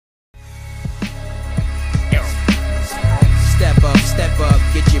up,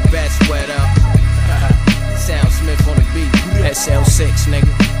 get your best wet up. Soundsmith on the beat. SL6,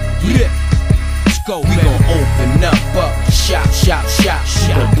 nigga. Yeah. Let's go, we gon' open up, shop.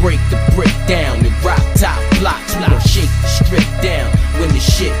 We gon' break the brick down and rock top blocks. We gon' shake the strip down when the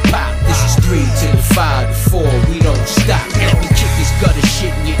shit pop. This is 3 to the 5 to 4, we don't stop. Let me kick this gutter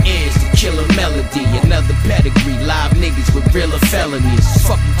shit in your ears to kill a melody. Another pedigree, live niggas with realer felonies.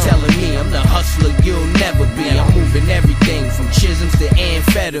 Fuck you telling me, I'm the hustler you'll never be. I'm moving everything from chisms to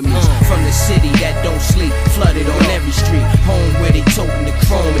amphetamines. From the city that don't sleep, flooded on every street. Home where they toting the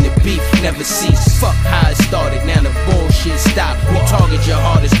chrome and the beef never cease. Fuck how it started, now the bullshit stop. We target your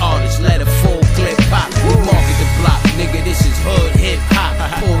hardest artists, let a full clip pop. We market the block, nigga, this is hood hip hop.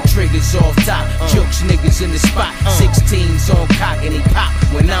 Pull triggers off top, jokes niggas in the spot. 16s on cock and he pop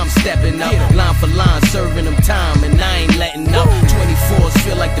when I'm stepping up. Line for line, serving them time and I ain't letting up. 24s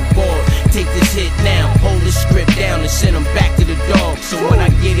feel like the board, take this hit now. Hold the script down and send them back to the dog. So when I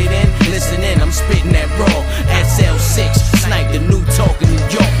get it in, listen in, I'm spitting that raw. SL6, Snyp, the new talk in New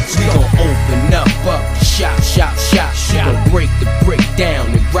York. We gon' open up, shop. We gon' break the brick down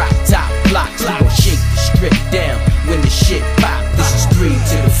and rock top blocks. We gon' shake the strip down when the shit pop. This is 3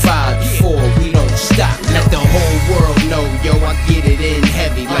 to the 5 to 4, we don't stop. Let the whole world know, yo, I get it in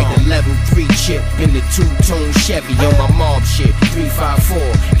heavy. Like the level 3 chip in the 2-tone Chevy. On my mob shit,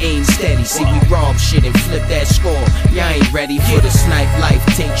 354, aim steady. See we rob shit and flip that score. Y'all ain't ready for the Snyp life.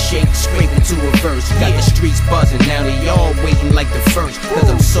 Take shake, scrape it to a verse. Got the streets buzzing, now they all waiting like the first.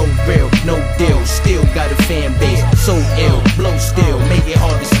 Cause I'm so real, no deal. Still got a fan base, so ill. Blow still, make it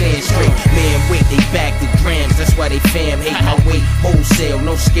hard to stand straight. Man, wait, they back the grams. That's why they fam hate my weight. Wholesale,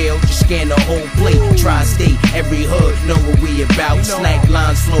 no scale, just scan the whole plate. Tri-state, every hood know what we about. Snyp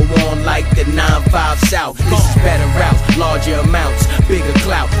lines flow on like the 9-5 South. This is better routes, larger amounts, bigger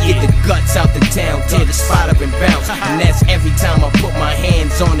clout. Get the guts out the town, tear the spot up and bounce. And that's every time I put my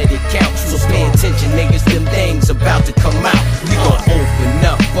hands on it, it counts. So pay attention, niggas, them things about to come out. We gon' open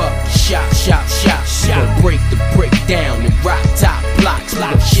up, shop. We gon' break the brick down and rock top blocks. We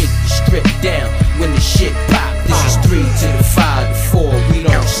gon' shake the strip down when the shit pop. This is 3 to the 5 to 4, we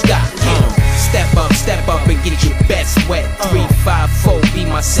don't stop. Step up and get your best wet. 3, 5, 4, be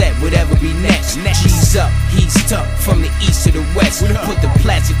my set, whatever be next. G's up, he's tough, from the east to the west. Put the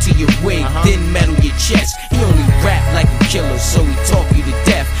plastic to your wig, then metal your chest. He only rap like a killer, so he talk you to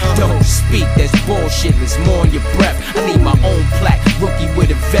death. Don't speak, that's bullshit, there's more in your breath. I need my own plaque, rookie with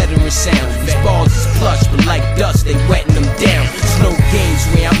a veteran sound. These balls is plush, but like dust, they wetting them down. There's no games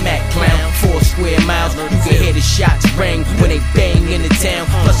where I'm at, clown. 4 square miles, you can hear the shots ring when they bang in the town.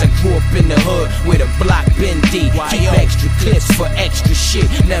 Plus I grew up in the hood with a block been deep. Keep extra clips for extra shit,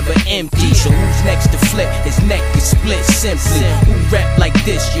 never empty. So who's next to flip? His neck is split simply. Who rap like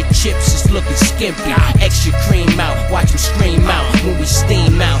this? Your chips is looking skimpy. Extra cream out, watch them scream out when we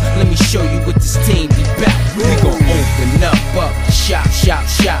steam out. Let me show you what this team be about. We gon' open up, shop.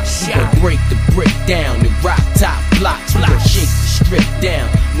 We gon' break the brick down and rock top blocks. We gon' shake the strip down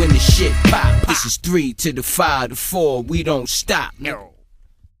when the shit pop. This is 3 to the 5 to 4, we don't stop.